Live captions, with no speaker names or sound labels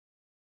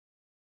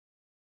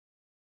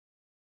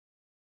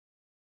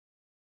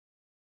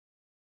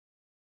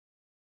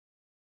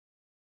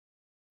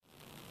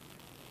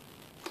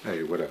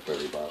Hey, what up,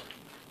 everybody?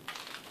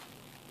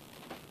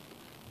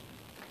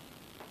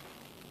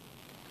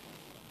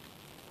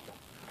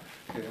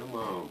 Hey,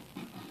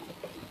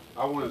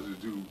 I wanted to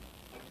do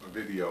a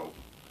video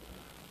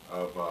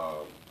of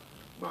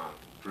my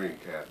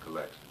Dreamcast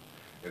collection,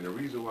 and the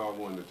reason why I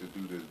wanted to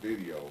do this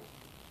video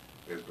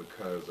is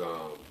because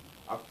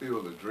I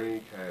feel the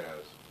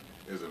Dreamcast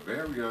is a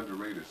very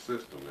underrated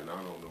system, and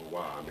I don't know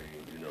why. I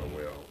mean,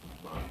 well,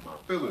 my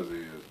feelings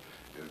is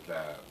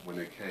that when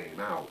it came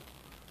out,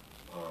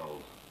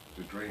 um,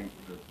 the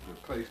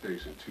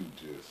PlayStation 2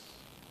 just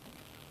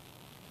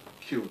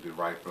killed it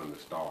right from the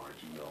start,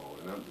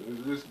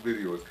 And this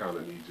video is kind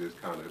of me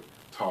just kind of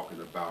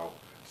talking about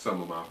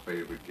some of my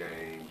favorite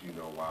games,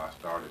 why I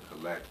started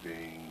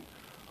collecting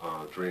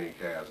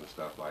Dreamcast and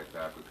stuff like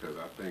that, because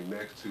I think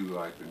next to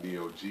like the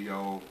Neo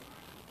Geo,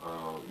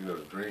 the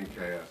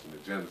Dreamcast and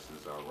the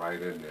Genesis are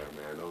right in there,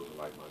 man. Those are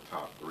like my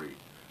top three,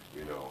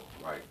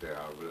 right there.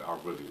 I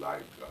really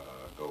like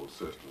those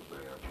systems,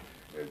 man.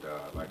 And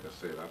like I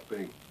said, I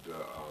think the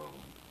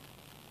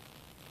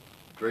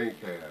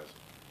Dreamcast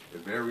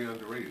is very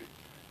underrated,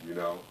 and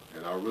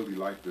I really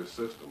like this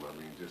system. I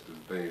mean, just the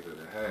things that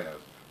it has.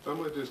 So I'm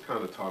going to just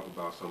kind of talk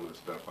about some of the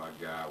stuff I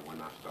got when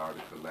I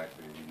started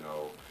collecting,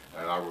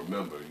 and I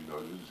remember,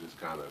 this is just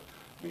kind of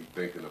me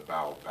thinking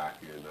about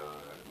back in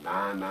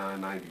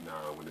 99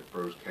 when it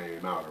first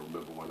came out. I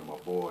remember one of my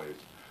boys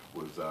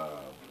was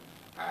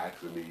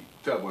asking me,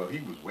 well, he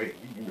was waiting,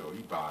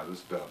 he buys this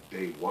stuff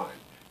day one,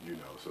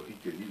 so he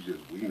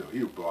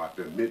would go out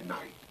there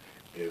midnight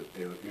and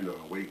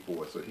wait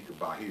for it so he could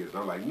buy his. And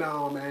I'm like,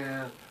 no,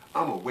 man,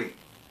 I'm gonna wait.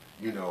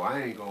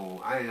 I ain't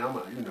gonna, I'm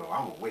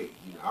gonna wait.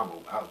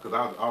 Because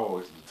I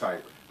always the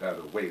type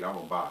that'll wait. I'm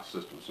gonna buy a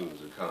system as soon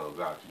as it comes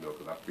out,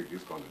 because I figure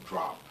it's gonna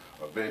drop.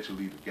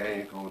 Eventually, the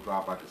game's gonna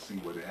drop. I can see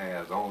what it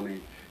has on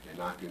it,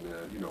 and I can,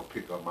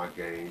 pick up my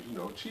games,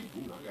 cheap.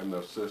 I got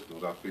enough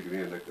systems I figured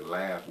in that could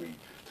last me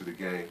to the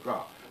game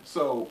drop.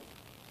 So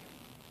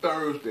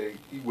Thursday,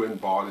 he went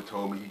and bought it,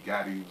 told me he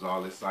got it, he was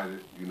all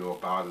excited,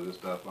 about it and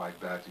stuff like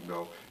that,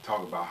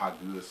 talking about how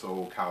good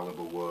Soul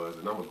Calibur was,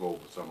 and I'm going to go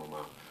over some of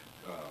my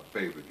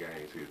favorite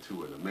games here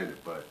too in a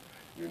minute, but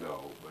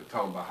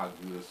talking about how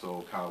good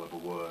Soul Calibur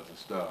was and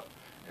stuff,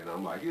 and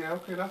I'm like, yeah,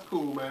 okay, that's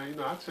cool, man,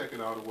 I'll check it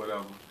out or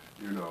whatever,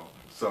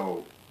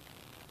 so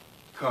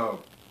come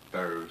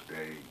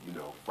Thursday,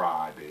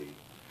 Friday,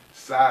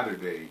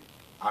 Saturday,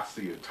 I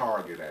see a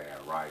Target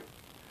ad, right?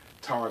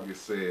 Target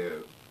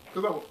said,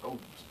 because I'm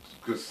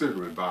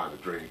considering buying the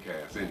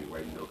Dreamcast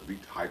anyway, because he's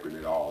hyping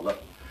it all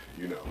up,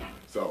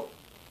 So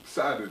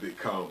Saturday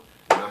come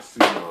and I see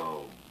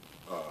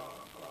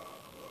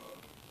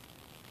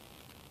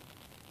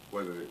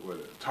whether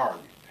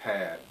Target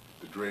had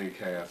the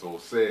Dreamcast on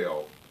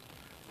sale,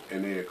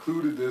 and they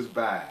included this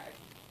bag.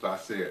 So I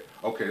said,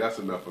 okay, that's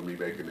enough of me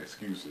making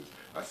excuses.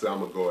 I said I'm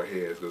gonna go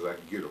ahead because I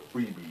can get a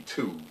freebie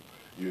too,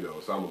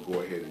 So I'm gonna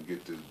go ahead and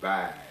get this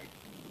bag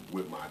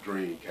with my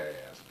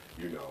Dreamcast,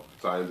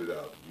 So I ended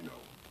up,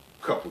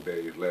 a couple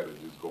days later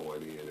just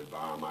going in and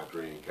buying my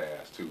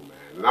Dreamcast too,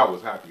 man. And I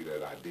was happy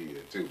that I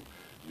did too,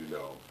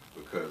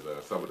 because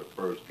some of the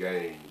first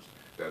games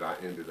that I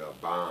ended up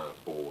buying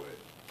for it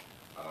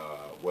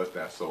was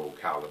that Soul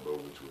Calibur,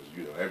 which was,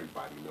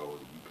 everybody knows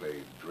that we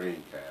played the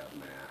Dreamcast,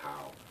 man,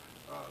 how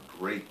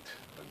great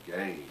a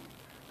game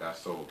that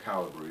Soul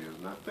Calibur is.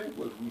 And I think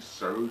what's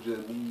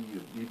resurging me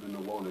even to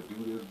want to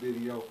do this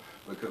video,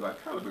 because I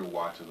kind of been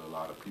watching a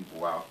lot of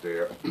people out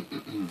there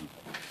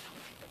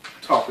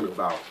talking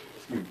about,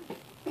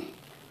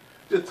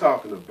 just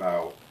talking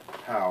about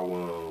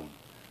how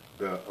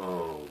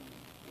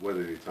what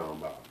are they talking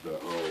about? The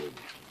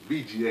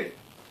VGA,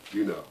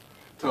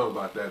 talking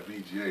about that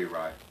VGA,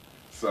 right?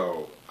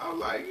 So I'm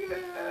like,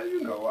 yeah,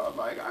 I'm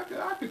like, I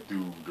could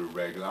do the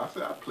regular. I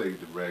said I played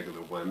the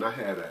regular one. And I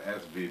had an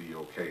S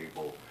video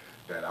cable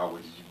that I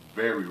was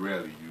very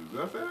rarely use.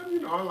 I said,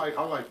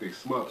 I like the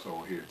Smurfs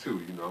on here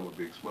too. I'm a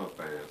big Smurf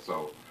fan.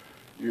 So,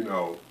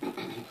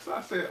 so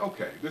I said,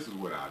 okay, this is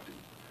what I'll do.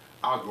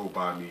 I'll go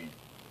buy me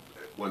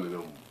one of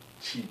them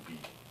cheapy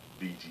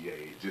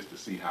VGAs just to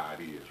see how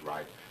it is,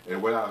 right?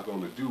 And what I was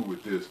going to do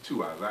with this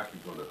too, I was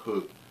actually going to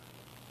hook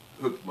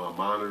my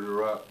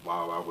monitor up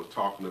while I was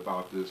talking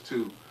about this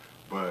too.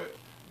 But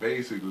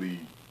basically,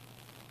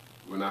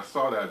 when I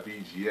saw that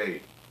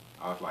VGA,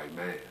 I was like,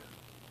 man,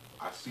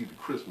 I see the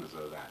Christmas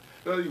of that.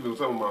 Even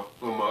some of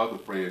my other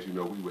friends, we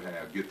would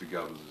have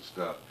get-togethers and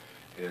stuff,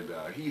 and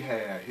he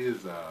had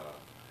his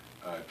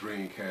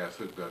Dreamcast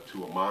hooked up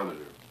to a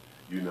monitor,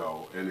 and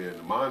then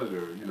the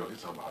monitor,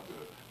 he's talking about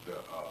the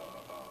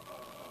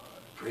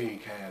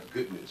Dreamcast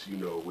goodness,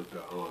 with the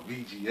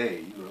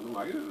VGA, I'm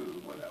like,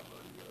 whatever,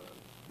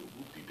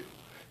 whoop-de-doo.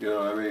 You know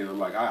what I mean? I'm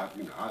like, I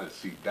didn't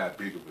see that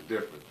big of a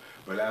difference.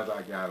 But as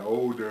I got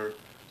older,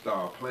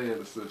 started playing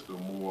the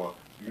system more,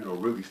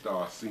 really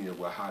start seeing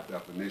what high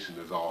definition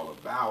is all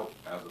about,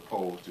 as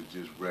opposed to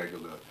just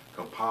regular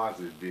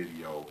composite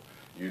video,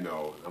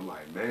 I'm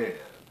like, man,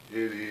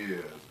 it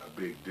is a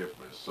big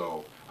difference.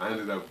 So I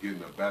ended up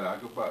getting a better, I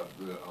could buy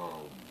the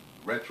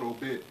retro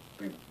bit,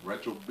 think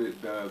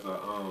Retrobit does a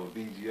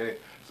VGA.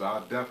 So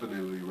I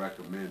definitely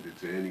recommend it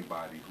to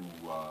anybody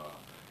who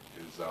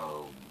is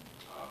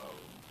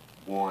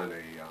want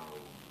a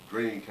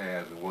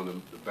Dreamcast and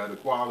want the better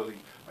quality.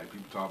 Like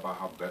people talk about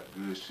how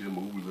good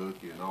Shimu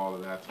look and all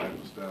of that type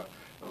of stuff.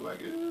 I'm like,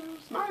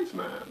 it's nice,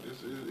 man.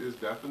 It's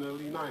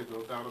definitely nice,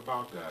 no doubt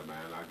about that,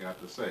 man. I got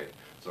to say.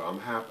 So I'm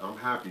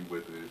happy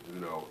with it, you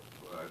know.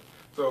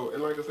 So,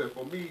 and like I said,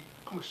 for me,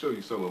 I'm gonna show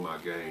you some of my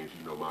games.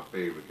 You know, my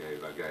favorite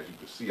games. I got, you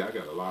can see, I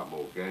got a lot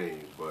more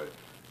games, but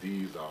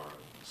these are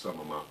some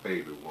of my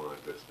favorite ones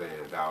that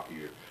stand out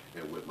here,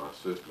 and with my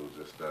systems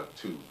and stuff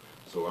too.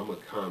 So I'm gonna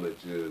kind of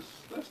just,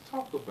 let's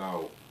talk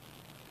about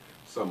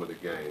some of the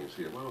games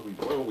here. Why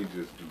don't we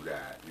just do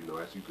that? You know,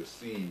 as you can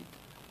see,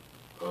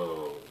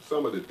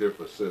 some of the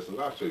different systems.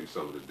 I'll show you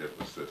some of the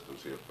different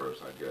systems here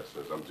first, I guess,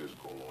 since I'm just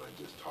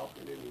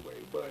talking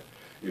anyway. But,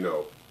 you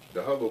know,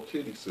 the Hello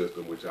Kitty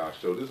system, which I'll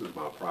show, this is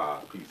my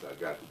prize piece, I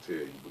got to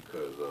tell you,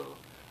 because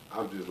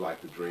I'm just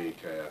like the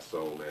Dreamcast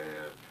soul,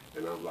 man.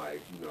 And I'm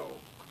like, you know,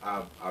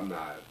 I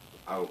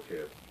don't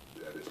care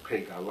that it's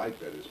pink. I like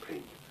that it's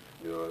pink.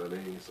 You know what I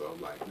mean? So I'm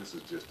like, this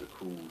is just a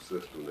cool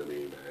system to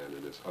me, man.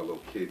 And it's Hello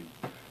Kitty,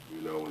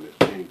 you know, and it's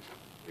pink.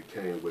 It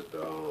came with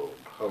the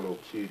Hello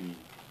Kitty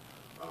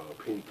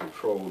pink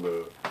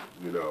controller,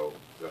 you know,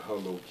 the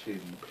Hello Kitty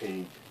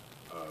pink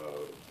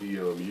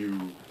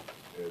VMU,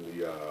 and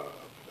the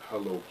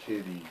Hello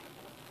Kitty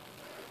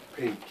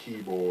pink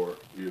keyboard,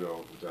 you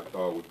know, which I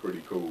thought was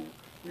pretty cool.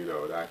 You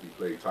know, it actually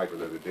played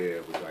Typing of the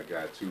Dead, which I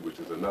got too, which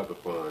is another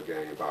fun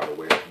game, by the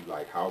way, if you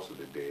like House of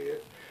the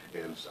Dead.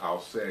 And I'll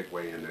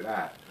segue into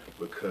that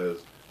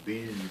because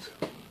these,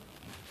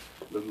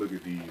 let's look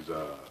at these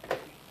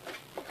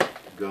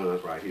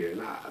guns right here.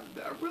 And I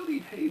really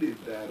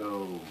hated that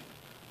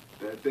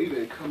that they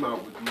didn't come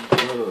out with these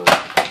guns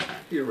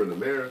here in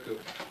America,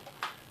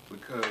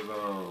 because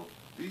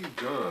these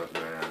guns,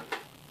 man,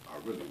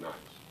 are really nice.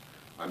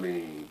 I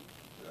mean,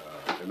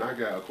 and I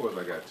got, of course,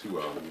 I got two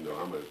of them. You know,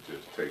 I'm gonna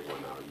just take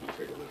one out. You can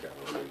take a look at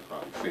them. I know you've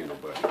probably seen them,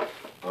 but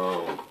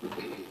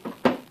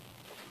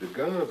the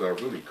guns are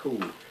really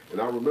cool.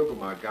 And I remember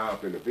my guy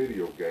up in the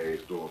video game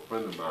store, a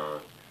friend of mine.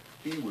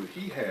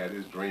 He had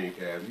his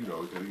Dreamcast, you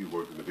know, because he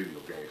worked in the video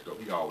game store.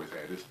 He always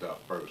had his stuff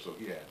first. So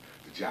he had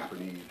the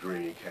Japanese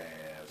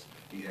Dreamcast.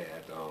 He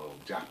had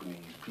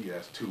Japanese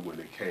PS2 when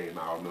it came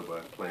out. I remember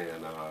us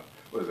playing,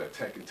 what is that,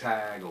 Tekken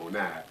Tag on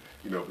that.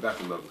 You know, but that's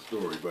another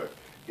story. But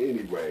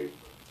anyway,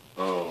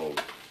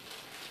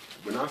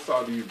 when I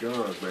saw these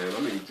guns, man, I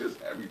mean,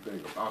 just everything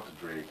about the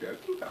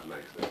Dreamcast, look how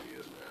nice that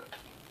is, man.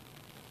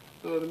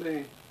 You know what I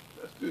mean?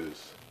 That's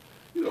just,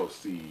 you don't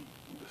see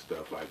the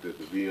stuff like this.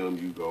 The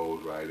VMU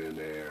goes right in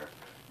there.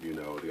 You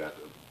know, they got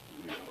the,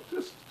 you know,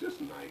 just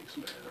nice,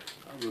 man.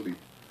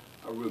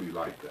 I really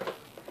like that,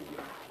 you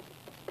know.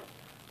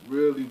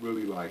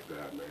 Really like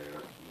that,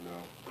 man, you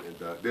know. And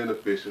then the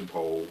fishing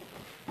pole,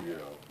 you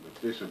know. The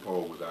fishing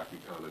pole was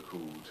actually kind of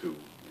cool, too.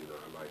 You know,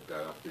 I like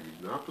that. I figured,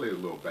 you know, I played a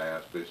little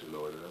bass fishing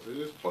on it. I said,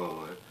 it's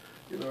fun.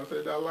 You know, I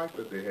said, I like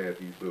that they had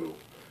these little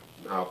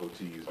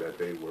novelties that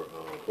they were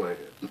playing.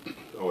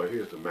 Oh, and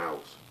here's the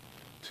mouse,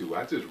 too.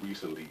 I just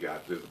recently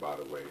got this, by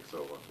the way,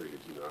 so I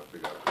figured, you know, I'd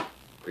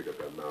pick up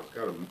that mouse.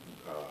 Got a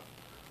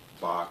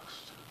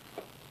boxed,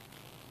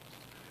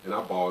 and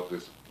I bought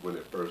this when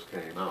it first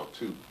came out,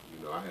 too.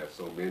 You know, I had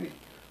so many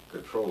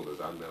controllers,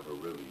 I never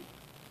really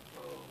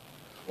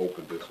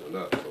opened this one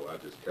up, so I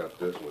just kept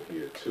this one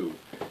here, too.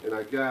 And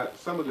I got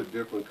some of the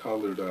different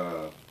colored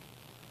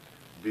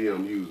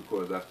VMUs. Of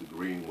course, that's the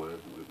green one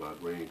with my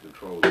green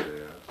controller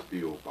there,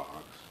 steel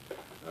box.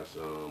 That's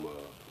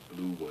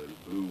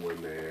blue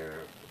one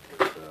there.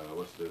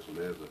 What's this one?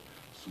 There's a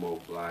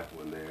smoke black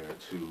one there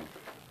too.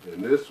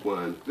 And this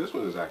one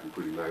is actually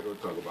pretty nice. We'll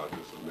talk about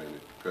this in a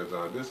minute,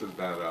 because this is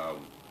that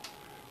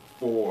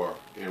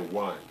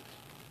 4-in-1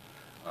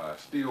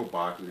 steel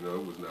box. You know,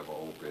 it was never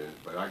open,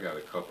 but I got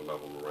a couple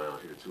of them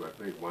around here too. I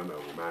think one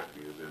of them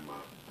actually is in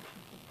my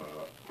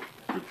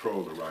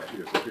controller right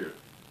here. So here,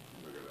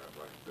 look at that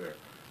right there.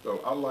 So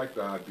I like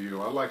the idea.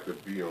 I like the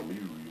VMU,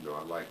 you know,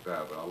 I like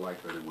that, but I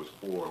like that it was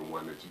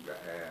 4-in-1, that you could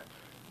add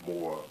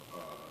more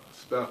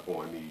stuff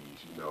on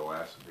these, you know,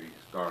 as they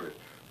started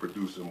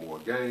producing more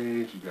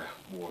games, you got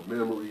more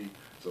memory.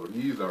 So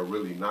these are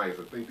really nice.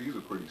 I think these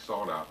are pretty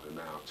sought after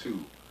now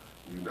too,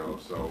 you know,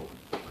 so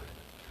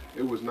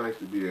it was nice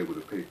to be able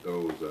to pick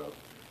those up.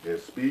 And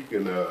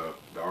speaking of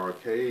the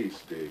arcade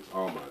sticks,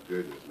 oh my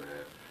goodness, man,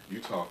 you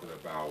talking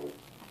about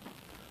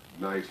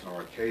nice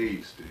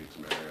arcade sticks,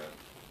 man.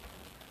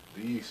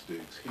 These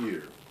sticks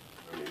here,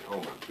 I mean, oh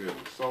my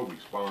goodness, so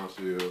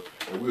responsive.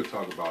 And we'll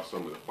talk about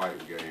some of the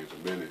fighting games a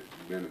minute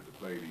to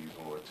play these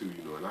on too,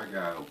 you know. And I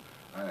got them,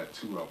 I had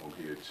two of them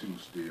here, two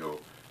still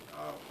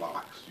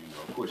boxed, you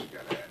know. Of course you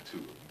gotta add two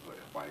if you play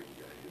fighting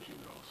games, you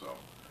know. So,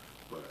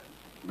 but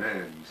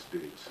man, these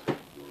sticks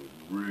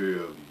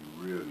were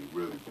really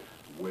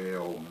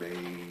well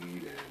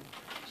made, and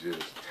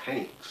just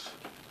tanks,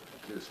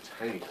 man.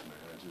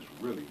 Just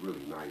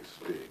really nice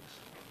sticks,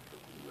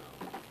 you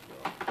know.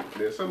 And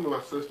then some of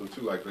my systems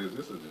too, like this.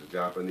 This is a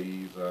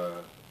Japanese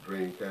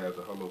Dreamcast,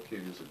 the Hello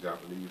Kitty. It's a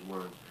Japanese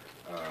one.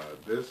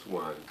 This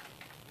one,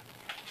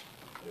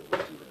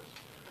 let's do this.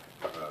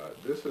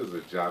 This is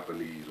a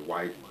Japanese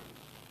white one.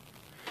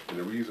 And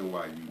the reason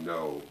why you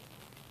know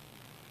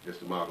it's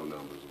the model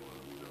numbers on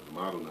them. You know, the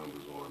model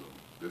numbers on them.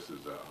 This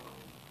is a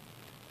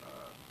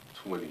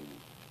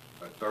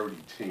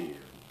 3010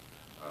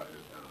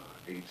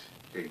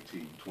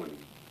 HKT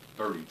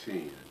 3010,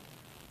 and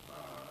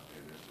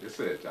it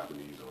says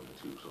Japanese on it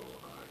too. So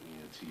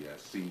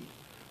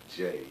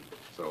NTSCJ.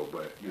 So,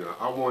 but you know,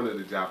 I wanted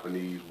a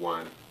Japanese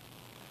one,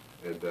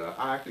 and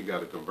I actually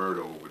got a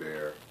converter over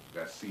there.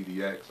 That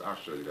CDX. I'll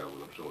show you that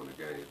when I'm showing the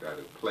games.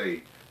 That'll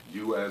play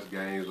U.S.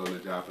 games on the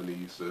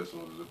Japanese system.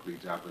 It'll play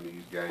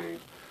Japanese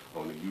games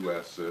on the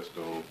U.S.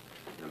 system.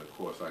 And of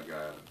course, I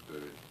got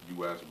the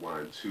U.S.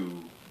 one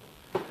too,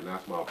 and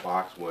that's my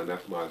box one.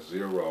 That's my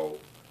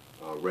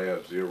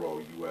Rev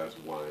Zero U.S.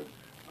 one.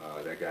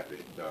 That got the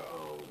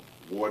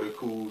water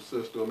cool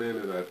system in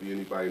it. If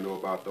anybody know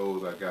about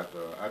those, I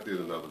did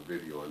another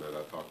video on that.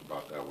 I talked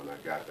about that when I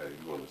got that. If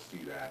you want to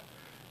see that,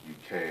 you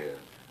can.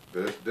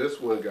 This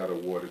one got a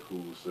water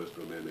cool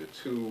system in it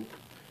too,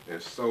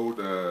 and so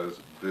does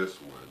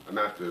this one.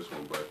 Not this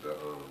one, but the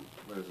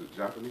what is it,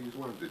 Japanese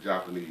one? The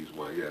Japanese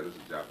one. Yeah, this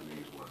is a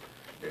Japanese one.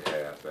 It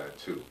has that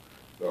too.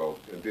 So,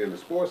 and then the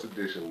sports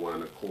edition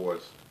one, of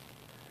course,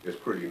 is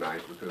pretty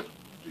nice because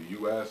the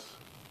U.S.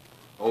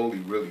 only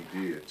really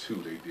did two.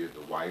 They did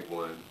the white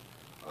one,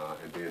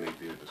 and then they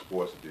did the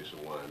sports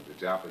edition one. The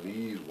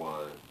Japanese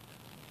one,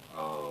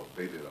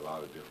 they did a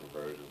lot of different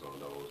versions on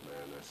those,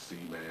 man. That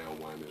C-Man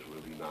one is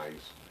really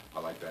nice. I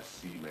like that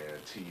C-Man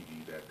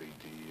TV that they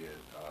did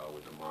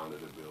with the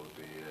monitor built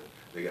in.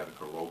 They got a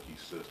karaoke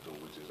system,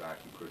 which is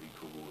actually pretty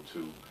cool,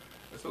 too.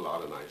 It's a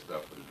lot of nice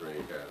stuff for the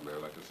Dreamcast,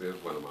 man. Like I said,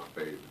 it's one of my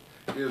favorites.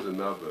 Here's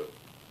another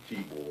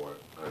keyboard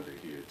under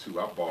here, too.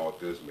 I bought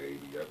this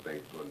maybe, I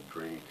think, from the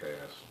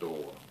Dreamcast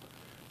store.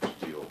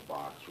 Steel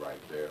box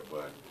right there,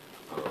 but,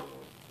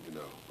 you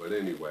know. But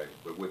anyway,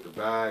 but with the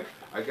bag,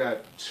 I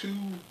got two.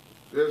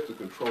 There's the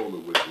controller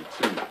with the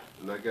two,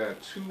 and I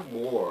got two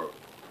more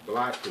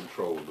black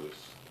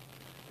controllers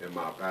in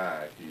my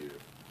bag here.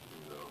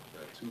 You know,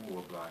 got two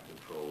more black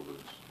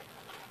controllers,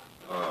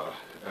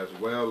 as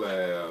well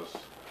as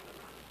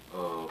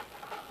a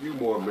few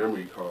more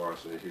memory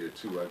cards in here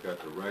too. I got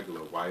the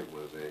regular white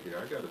ones in here.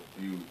 I got a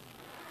few.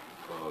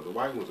 The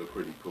white ones are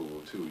pretty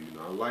cool too. You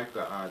know, I like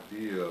the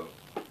idea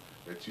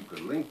that you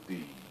could link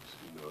these.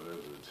 You know,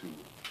 there's the two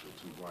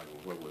white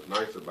ones. What was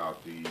nice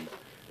about these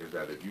is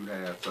that if you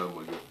had some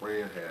or your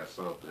friend had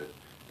something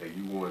and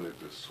you wanted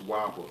to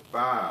swap a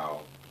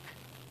file,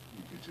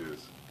 you could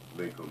just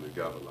link them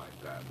together like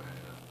that,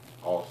 man.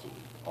 Awesome,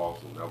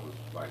 awesome. That was,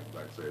 like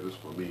I said, this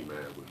for me,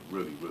 man, was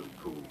really, really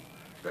cool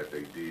that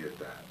they did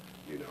that.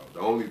 You know, the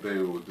only thing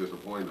that was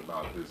disappointing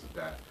about this is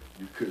that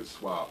you couldn't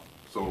swap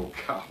Soul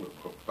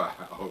Calibur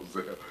files.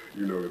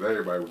 You know,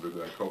 everybody was in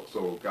that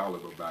Soul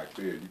Calibur back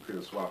then. You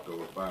couldn't swap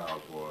those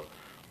files, boy.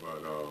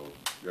 But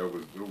there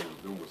was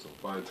some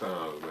fun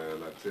times,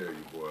 man. I tell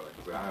you, boy. Like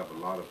I said, I have a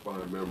lot of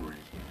fun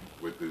memories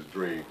with this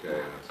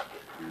Dreamcast.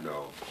 You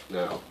know.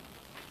 Now,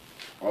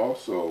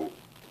 also,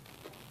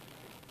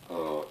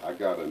 I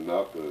got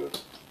another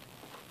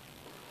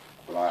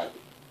black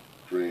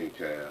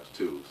Dreamcast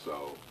too.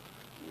 So,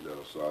 you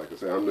know, so like I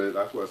said,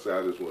 that's why I said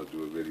I just want to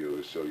do a video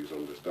to show you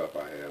some of the stuff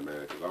I have,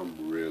 man. Because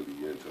I'm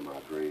really into my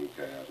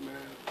Dreamcast,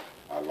 man.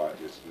 I like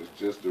it's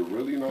just a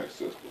really nice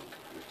system.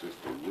 It's just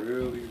a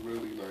really,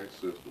 really nice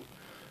system.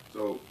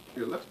 So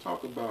here, let's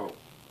talk about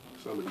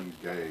some of these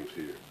games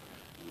here.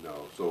 You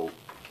know, so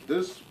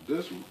this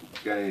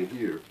game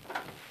here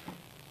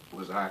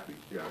was actually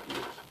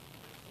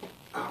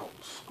I'll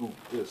scoop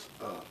this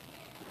up.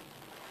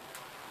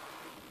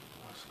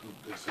 I'll scoop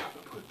this up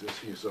and put this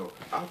here. So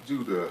I'll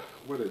do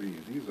what are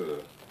these? These are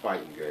the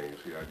fighting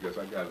games here. I guess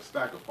I got a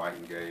stack of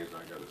fighting games.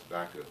 I got a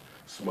stack of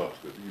Smuffs,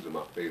 because these are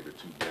my favorite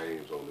two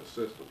games on the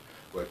system.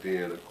 But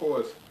then, of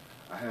course,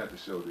 I had to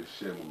show this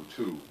Shenmue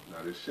 2.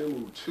 Now, this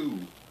Shenmue 2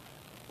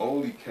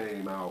 only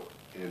came out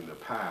in the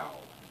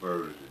PAL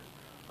version.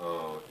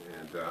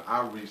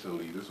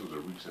 This was a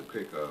recent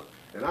pickup,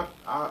 and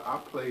I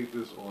played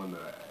this on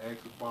the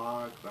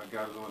Xbox. I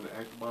got it on the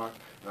Xbox,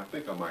 and I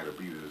think I might have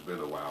beat it. It's been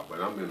a while, but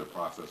I'm in the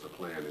process of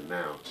playing it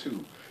now,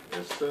 too.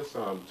 And since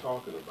I'm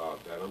talking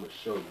about that, I'm going to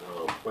show you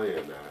how I'm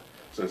playing that.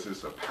 Since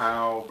it's a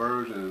PAL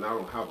version, and I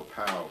don't have a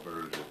PAL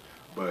version,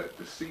 but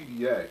the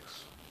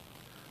CDX,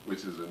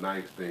 which is a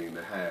nice thing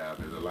to have,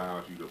 it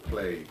allows you to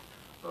play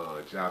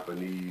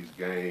Japanese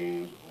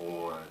games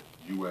on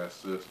U.S.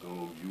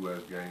 systems,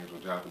 U.S. games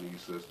on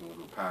Japanese systems,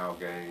 or PAL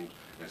games,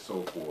 and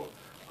so forth.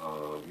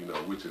 You know,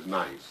 which is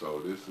nice. So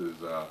this is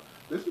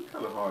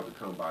kind of hard to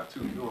come by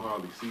too. You don't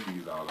hardly see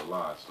these out a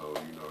lot. So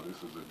you know,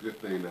 this is a good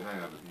thing to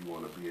have if you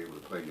want to be able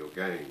to play your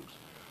games.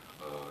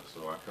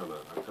 So I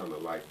kind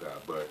of like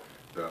that. But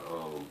the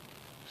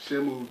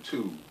Shenmue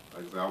 2,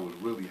 like I said, I was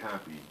really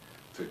happy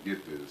to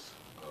get this.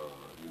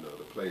 You know,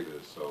 to play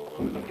this. So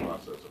I'm in the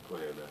process of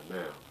playing that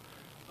now.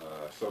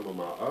 Some of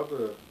my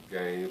other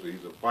games,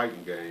 these are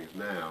fighting games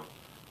now.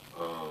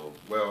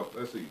 Well,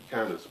 let's see,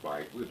 Cannon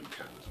Spike. We'll do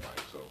Cannon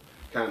Spike. So,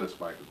 Cannon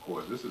Spike, of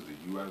course, this is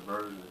the U.S.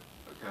 version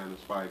of Cannon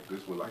Spike.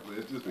 This one, like,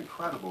 it's just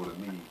incredible to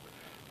me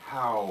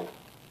how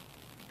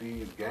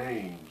these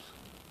games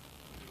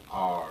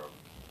are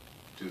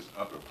just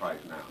up in price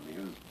now. I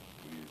mean,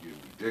 it's getting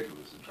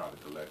ridiculous to try to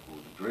collect for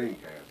the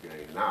Dreamcast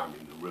games now. I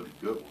mean, the really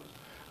good ones.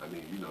 I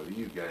mean, you know,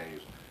 these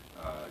games,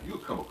 you'll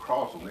come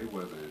across them. They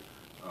wasn't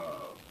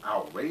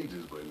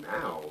outrageous, but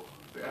now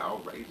they're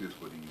outrageous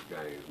for these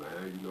games,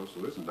 man. You know,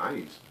 so it's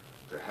nice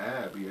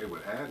to be able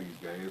to have these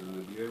games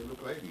and to be able to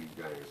play these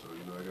games. So,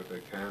 you know, I got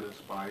that Cannon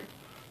Spike.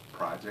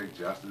 Project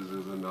Justice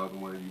is another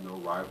one, you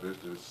know, it's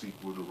the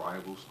sequel to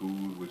Rival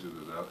Schools, which is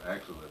an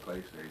excellent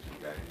PlayStation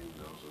game,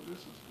 you know, so this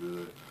is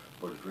good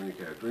for the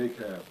Dreamcast.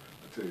 Dreamcast,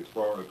 I tell you, as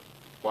far as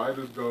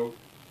fighters go,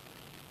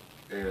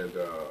 and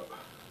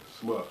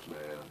Smuffs,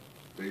 man,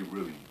 they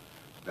really,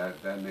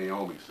 that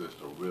Naomi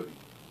system really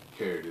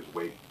carried its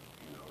weight.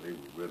 You know, they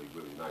were really,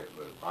 really nice.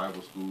 But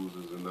Rival Schools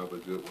is another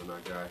good one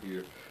I got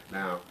here.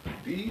 Now,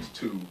 these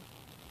two,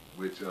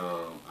 which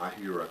I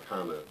hear are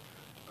kind of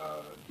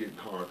getting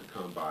hard to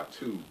come by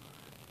too,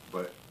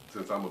 but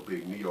since I'm a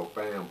big Neo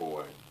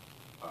fanboy,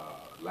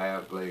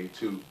 Last Blade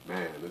 2,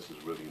 man, this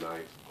is really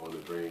nice on the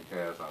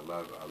Dreamcast. I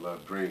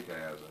love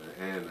Dreamcast,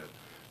 and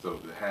so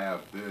to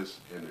have this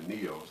in the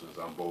Neo, since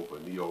I'm both a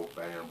Neo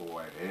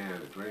fanboy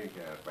and a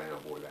Dreamcast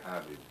fanboy, to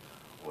have it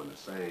on the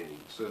same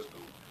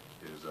system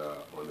is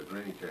on the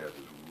Dreamcast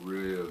is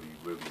really,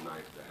 really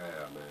nice to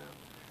have,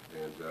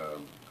 man. And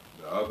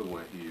the other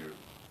one here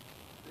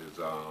is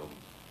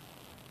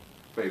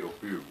Fatal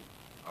Fury,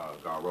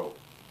 Garo,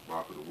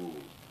 Mark of the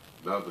Wolves.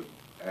 Another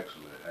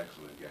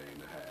excellent game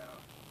to have,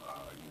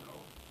 you know,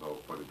 so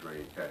for the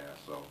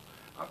Dreamcast. So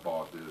I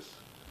bought this.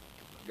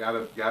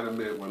 Gotta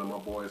admit, one of my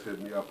boys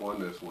hit me up on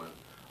this one.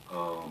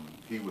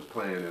 He was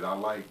playing it. I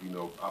like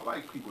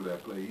people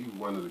that play. He was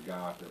one of the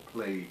guys that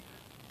played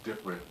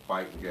different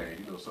fighting games.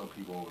 You know, some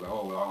people are like,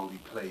 oh, I only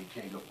play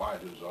King of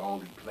Fighters, or I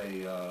only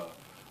play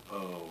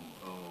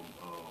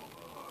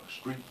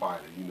Street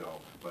Fighter, you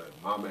know, but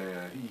my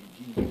man,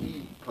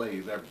 he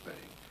plays everything.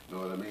 You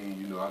know what I mean?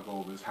 You know, I go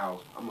over his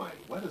house, I'm like,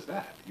 what is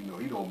that? You know,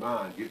 he don't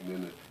mind getting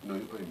in the, you know,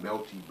 he play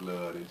Melty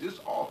Blood and just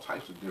all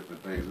types of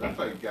different things. And that's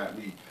how he got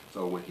me.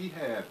 So when he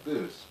had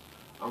this,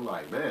 I'm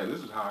like, man,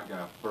 this is how I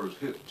got first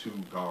hit to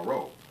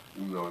Garo.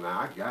 You know, now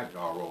I got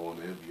Garo on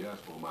the NVS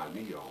for my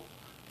Neo,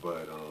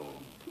 but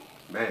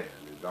man,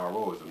 and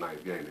Garo is a nice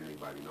game that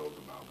anybody knows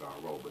about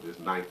Garo, but it's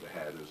nice to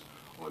have this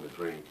on the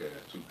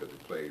Dreamcast too because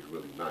it plays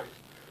really nice.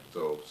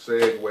 So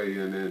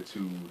segueing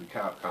into the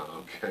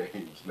Capcom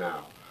games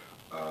now.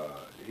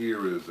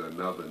 Here is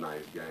another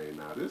nice game.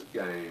 Now this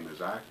game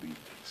is actually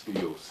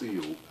still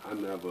sealed. I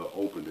never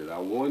opened it. I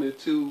wanted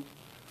to,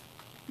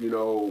 you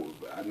know,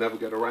 I never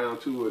get around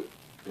to it.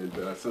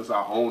 And since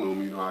I own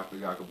them, you know, I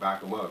figured I could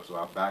back them up. So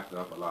I backed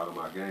up a lot of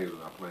my games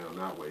and I play them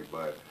that way.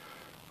 But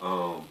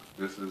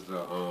this is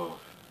the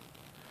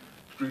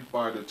Street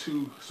Fighter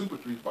 2, Super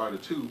Street Fighter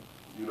 2,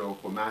 you know,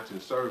 for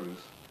matching service.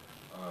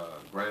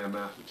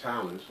 Grandmaster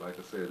Challenge, like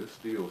I said, it's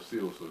still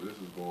sealed, so this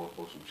is going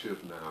for some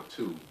chips now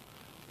too,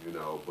 you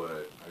know,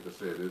 but like I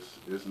said,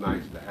 it's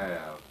nice to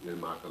have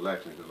in my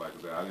collection, because like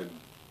I said, I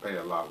didn't pay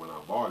a lot when I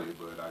bought it,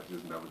 but I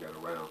just never got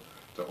around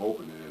to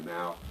opening it, and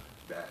now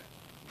that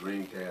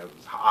Dreamcast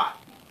is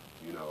hot,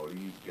 you know,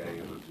 these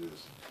games are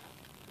just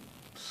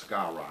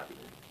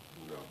skyrocketing,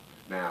 you know.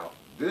 Now,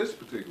 this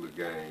particular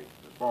game,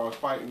 as far as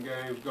fighting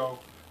games go,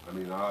 I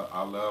mean,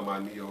 I love my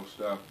Neo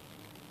stuff.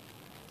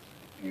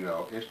 You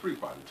know, and Street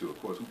Fighter too,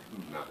 of course,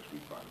 who's not a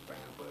Street Fighter fan,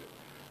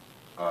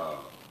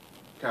 but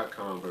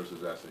Capcom versus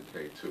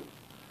SNK 2.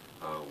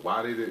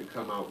 Why they didn't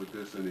come out with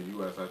this in the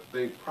U.S., I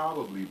think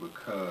probably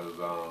because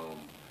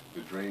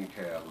the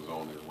Dreamcast was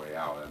on its way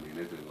out. I mean,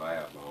 it didn't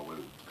last long. It was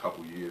a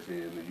couple years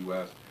here in the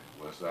U.S.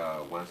 Once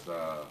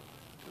the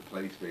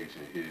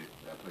PlayStation hit,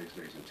 that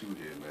PlayStation 2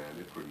 hit, man,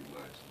 it pretty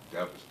much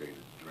devastated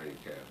the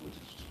Dreamcast, which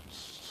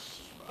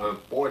is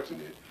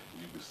unfortunate.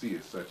 You can see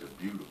it's such a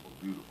beautiful,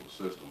 beautiful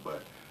system,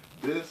 but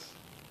this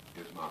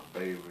is my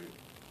favorite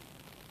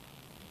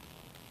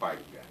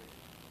fighting game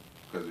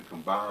because it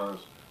combines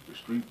the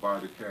Street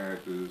Fighter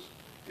characters,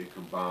 it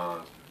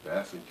combines the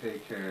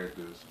SNK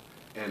characters,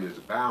 and it's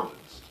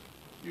balanced.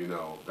 You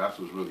know, that's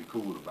what's really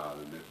cool about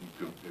it. And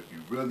if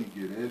you really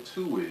get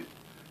into it,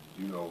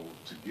 you know,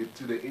 to get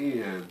to the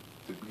end,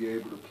 to be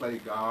able to play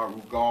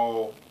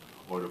Rugal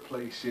or to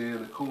play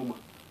Shin Akuma,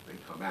 they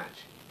come at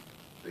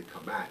you. They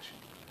come at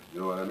you. You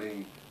know what I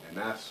mean? And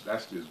that's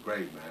just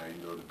great, man.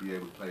 You know, to be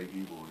able to play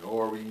Evil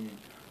Iori,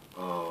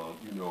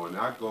 you know, and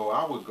I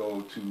would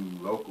go to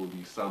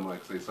locally some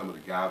of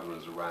the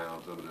gatherings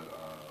around, some of the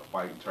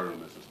fighting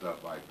tournaments and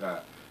stuff like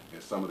that.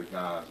 And some of the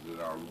guys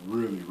that are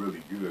really,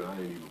 really good, I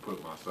ain't even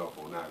put myself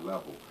on that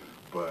level,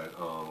 but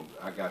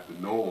I got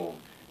to know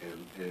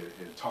them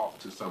and talk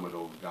to some of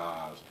those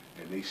guys,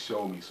 and they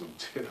show me some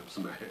tips,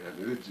 man.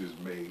 And it just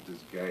made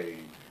this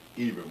game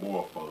even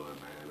more fun,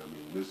 man. I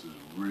mean, this is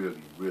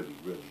really, really,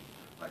 really,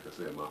 like I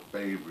said, my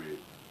favorite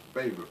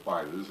favorite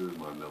fighter. This is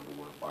my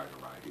 #1 fighter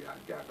right here.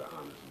 I got to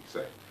honestly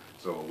say.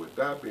 So with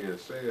that being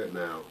said,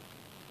 now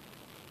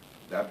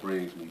that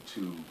brings me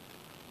to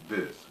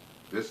this.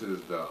 This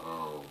is the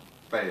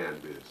fan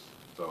disc.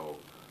 So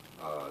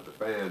the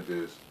fan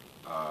disc.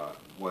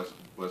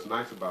 What's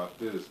nice about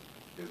this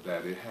is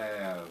that it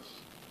has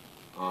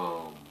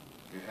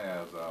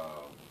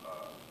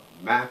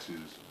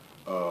matches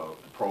of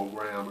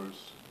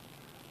programmers,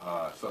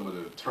 some of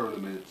the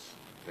tournaments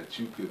that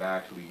you could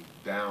actually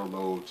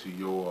download to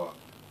your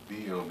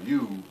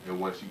VMU, and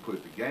once you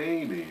put the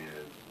game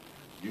in,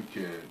 you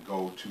can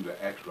go to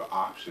the extra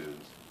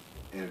options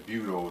and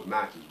view those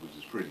matches, which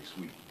is pretty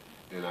sweet.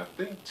 And I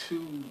think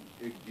too,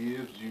 it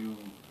gives you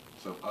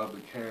some other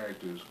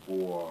characters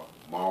for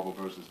Marvel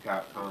vs.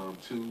 Capcom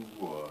 2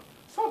 or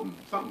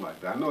something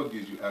like that. I know it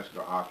gives you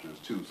extra options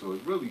too, so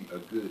it's really a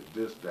good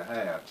disc to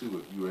have too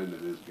if you're into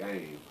this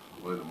game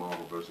or into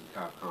Marvel vs.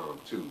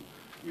 Capcom 2.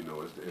 You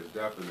know, it's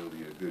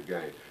definitely a good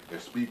game.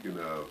 And speaking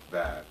of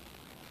that,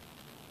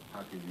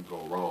 how can you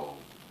go wrong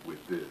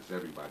with this?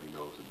 Everybody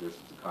knows that this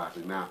is a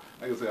classic. Now,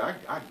 like I said,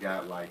 I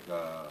got like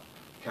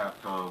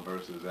Capcom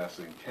vs.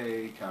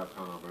 SNK,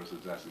 Capcom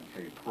vs.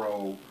 SNK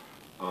Pro,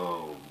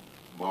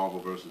 Marvel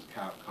vs.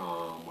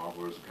 Capcom,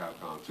 Marvel vs.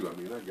 Capcom 2. I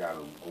mean, I got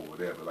them over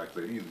there, but like I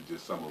said, these are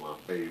just some of my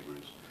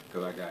favorites.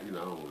 Because I got, I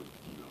don't want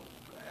to,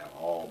 have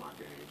all my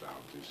games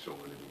out just showing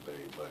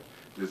anything, but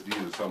these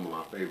are some of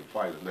my favorite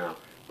fighters. Now,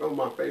 some of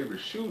my favorite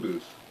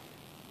shooters,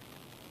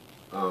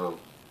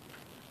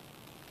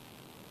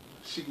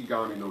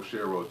 Shikigami no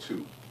Shiro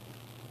 2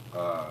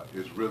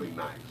 is really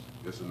nice.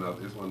 It's one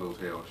of those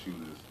hell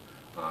shooters.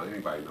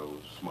 Anybody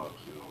knows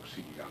Smugs,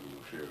 Shikigami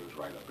no Shiro is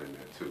right up in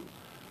there too.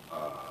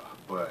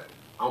 But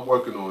I'm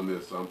working on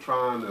this. I'm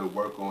trying to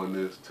work on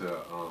this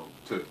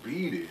to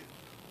beat it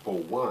for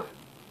one.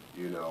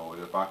 And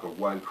if I could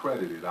one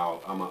credit it, I'm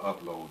gonna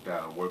upload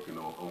that. I'm working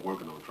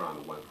on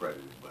trying to one credit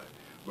it, but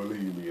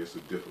believe me, it's a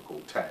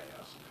difficult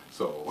task.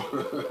 So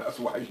that's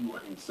why you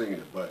ain't seen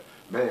it. But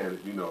man,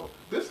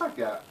 this I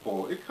got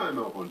it came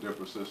out on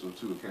different systems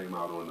too. It came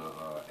out on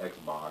the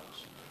Xbox,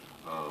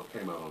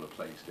 came out on the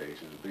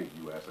PlayStation, I think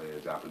USA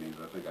and Japanese.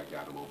 I think I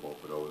got them on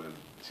both of those. And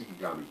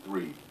Shikigami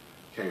 3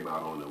 came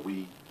out on the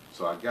Wii,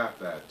 so I got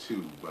that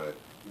too. But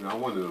I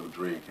wanted on the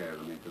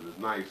Dreamcast. Because it's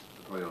nice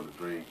to play on the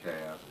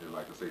Dreamcast, and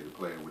like I say, to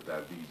play it with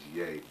that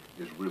VGA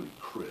is really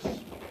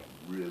crisp,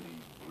 really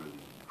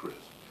crisp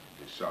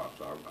and sharp.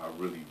 So I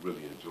really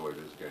enjoy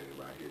this game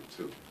right here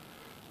too.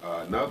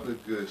 Another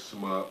good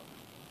shmup,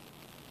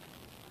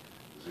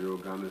 Zero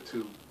Gunner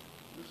 2.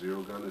 The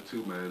Zero Gunner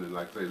 2, man, and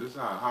like I say, this is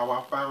how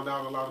I found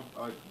out a lot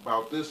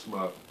about this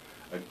shmup.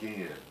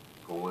 Again,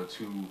 going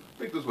to, I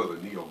think this was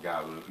a Neo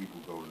Gathering.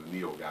 People go to the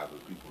Neo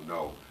Gatherings, people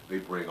know they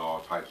bring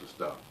all types of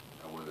stuff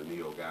at one of the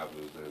Neo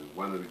Gatherings, and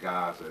one of the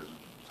guys says,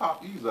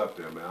 he's up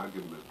there, man. I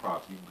give him his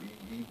props.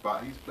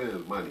 He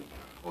spends money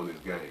on his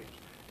games,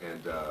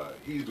 and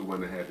he's the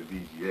one that had the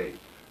VGA.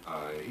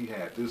 He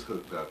had this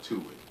hooked up to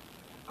it.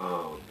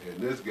 And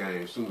this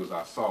game, as soon as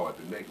I saw it,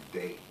 the next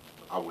day,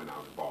 I went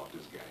out and bought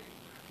this game.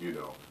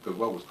 Because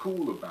what was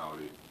cool about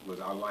it was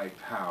I liked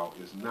how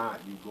it's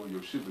not,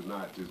 your ship is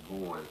not just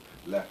going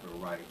left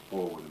and right,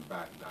 forward and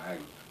back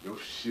diagonal. Your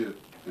ship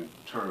can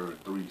turn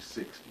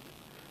 360.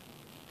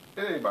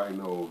 And anybody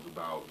knows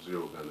about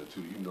Zero Gunner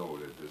 2, you know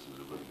that this is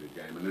a really good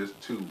game. And this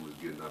 2 is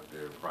getting up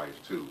there in price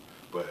too,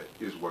 but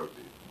it's worth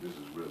it. This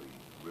is really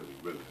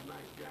a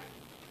nice game.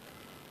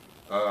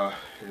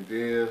 And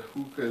then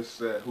who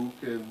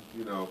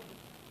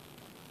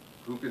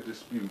can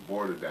dispute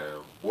Border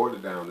Down? Border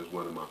Down is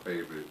one of my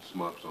favorite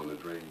shmups on the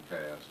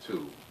Dreamcast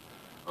too,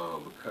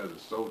 because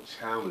it's so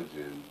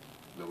challenging.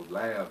 Those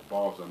last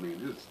boss,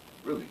 it's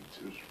really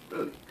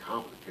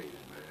complicated,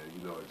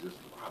 man. It's just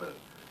a lot of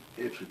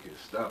intricate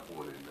stuff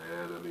on it,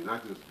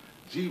 man.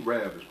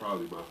 G-Rev is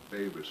probably my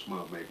favorite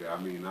shmup maker.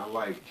 I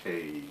like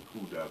Cave.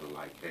 Who doesn't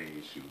like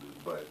Cave shooters?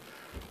 But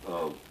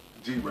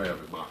G-Rev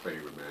is my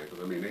favorite, man.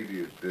 Because they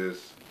did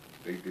this,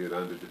 they did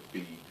Under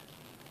Defeat.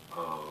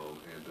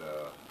 And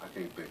I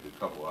can't think of a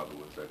couple other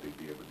ones that they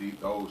did, but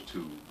those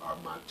two are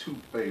my two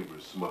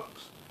favorite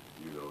shmups,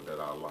 that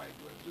I like.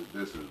 But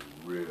this is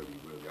really,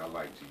 I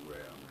like G-Rev,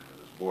 man.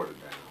 It's Border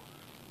Down.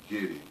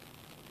 Get it,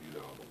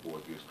 before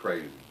it gets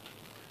crazy.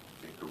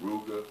 And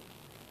Karuga,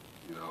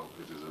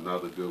 this is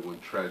another good one.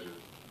 Treasure,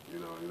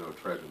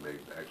 Treasure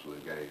makes an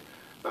excellent game.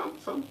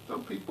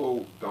 Some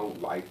people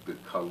don't like the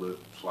color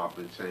swap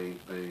and change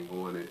thing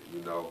on it,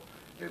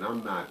 and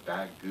I'm not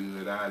that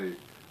good at it,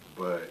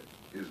 but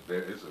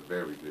it's a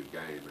very good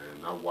game,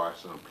 man. I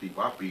watched some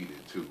people, I beat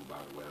it too, by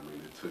the way.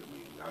 It took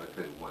me, I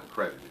didn't one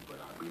credit it, but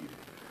I beat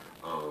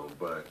it.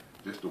 But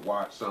just to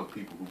watch some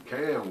people who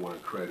can one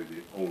credit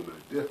it on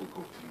the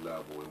difficulty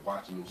level and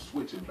watching them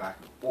switching back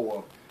and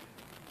forth,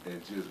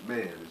 and just,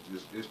 man,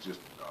 it's just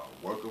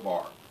a work of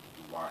art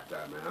to watch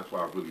that, man. That's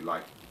why I really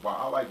like,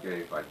 I like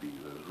games like these,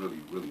 and it's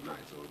really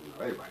nice. So,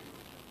 everybody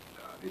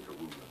knows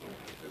Ikaruga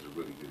is a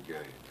really good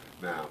game.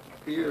 Now,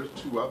 here's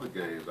two other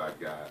games I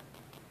got.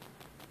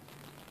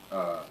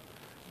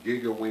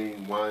 Giga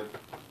Wing 1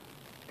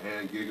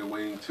 and Giga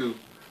Wing 2.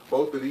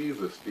 Both of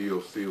these are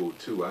still sealed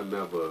too. I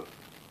never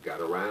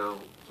got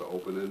around to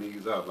opening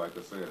these up, like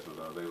I said, since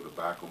I was able to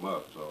back them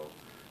up. So,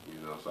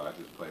 so I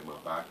just played my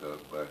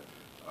backups. But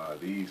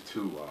these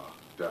two are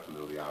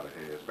definitely out of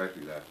hand,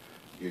 especially that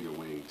Giga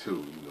Wing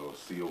 2,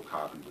 sealed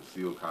copy. The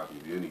sealed copy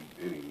of any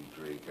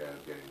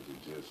Dreamcast games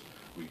is just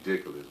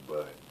ridiculous.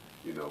 But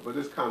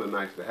it's kind of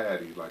nice to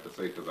have these, like I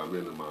say, because I'm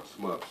into my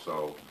SMUP.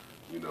 So,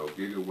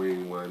 Giga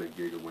Wing 1 and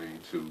Giga Wing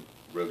 2,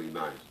 really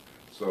nice.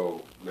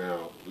 So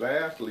now,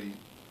 lastly,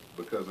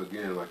 because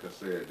again, like I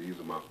said, these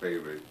are my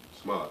favorite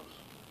SMUPs,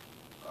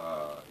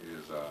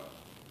 is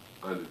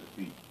Under the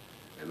Feet.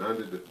 And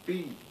Under the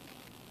Feet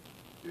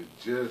is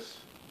just,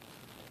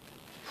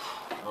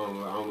 I don't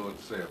know what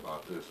to say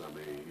about this. I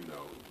mean,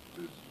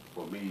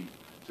 for me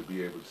to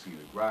be able to see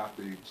the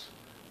graphics,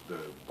 the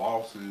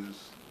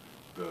bosses,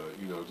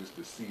 just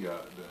to see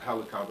the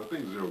helicopter. I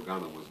think Zero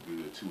Gunner was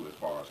good too as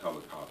far as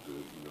helicopter,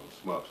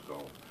 SMUPs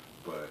go.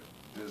 But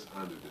this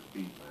Under the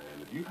Feet,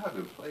 man, if you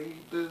haven't played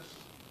this,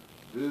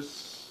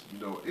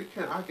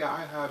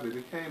 I have it.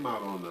 It came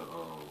out on the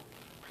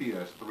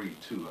PS3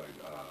 too,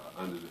 like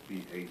Under the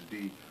Feet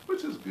HD,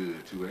 which is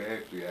good too. It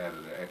actually added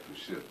an extra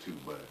ship too.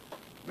 But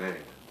man,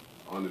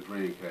 on the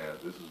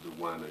Dreamcast, this is the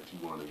one that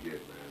you want to get,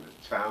 man.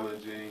 It's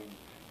challenging,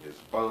 it's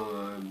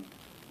fun,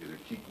 it'll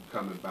keep you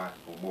coming back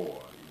for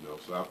more.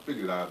 So I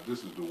figured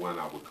this is the one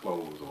I would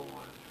close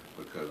on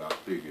because I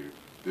figured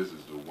this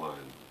is the one,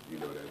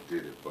 that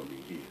did it for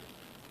me here.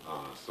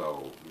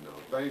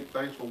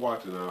 Thanks for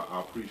watching. I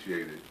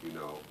appreciate it,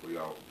 for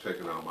y'all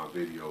checking out my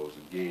videos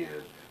again.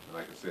 And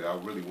like I said, I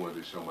really wanted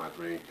to show my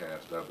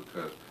Dreamcast stuff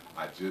because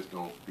I just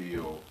don't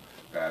feel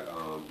that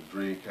the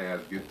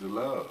Dreamcast gets the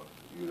love,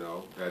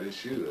 that it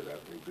should. I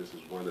think this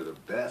is one of the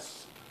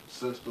best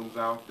systems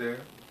out there,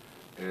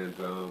 and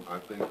I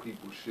think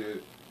people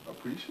should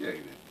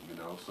appreciate it,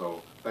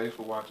 So thanks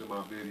for watching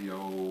my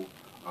video.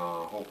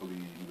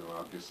 Hopefully,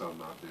 I'll get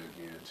something out there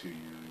again to you,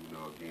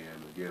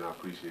 Again, I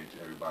appreciate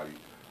everybody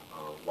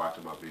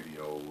watching my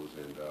videos,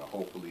 and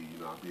hopefully,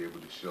 I'll be able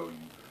to show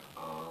you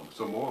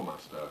some more of my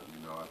stuff.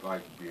 I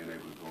like being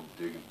able to go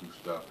digging through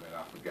stuff that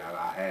I forgot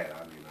I had.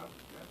 I mean,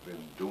 I've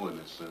been doing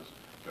this since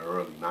the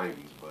early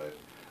 90s, but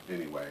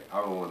anyway,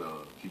 I don't want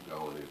to keep it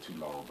on there too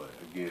long, but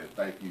again,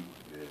 thank you,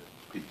 and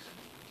peace.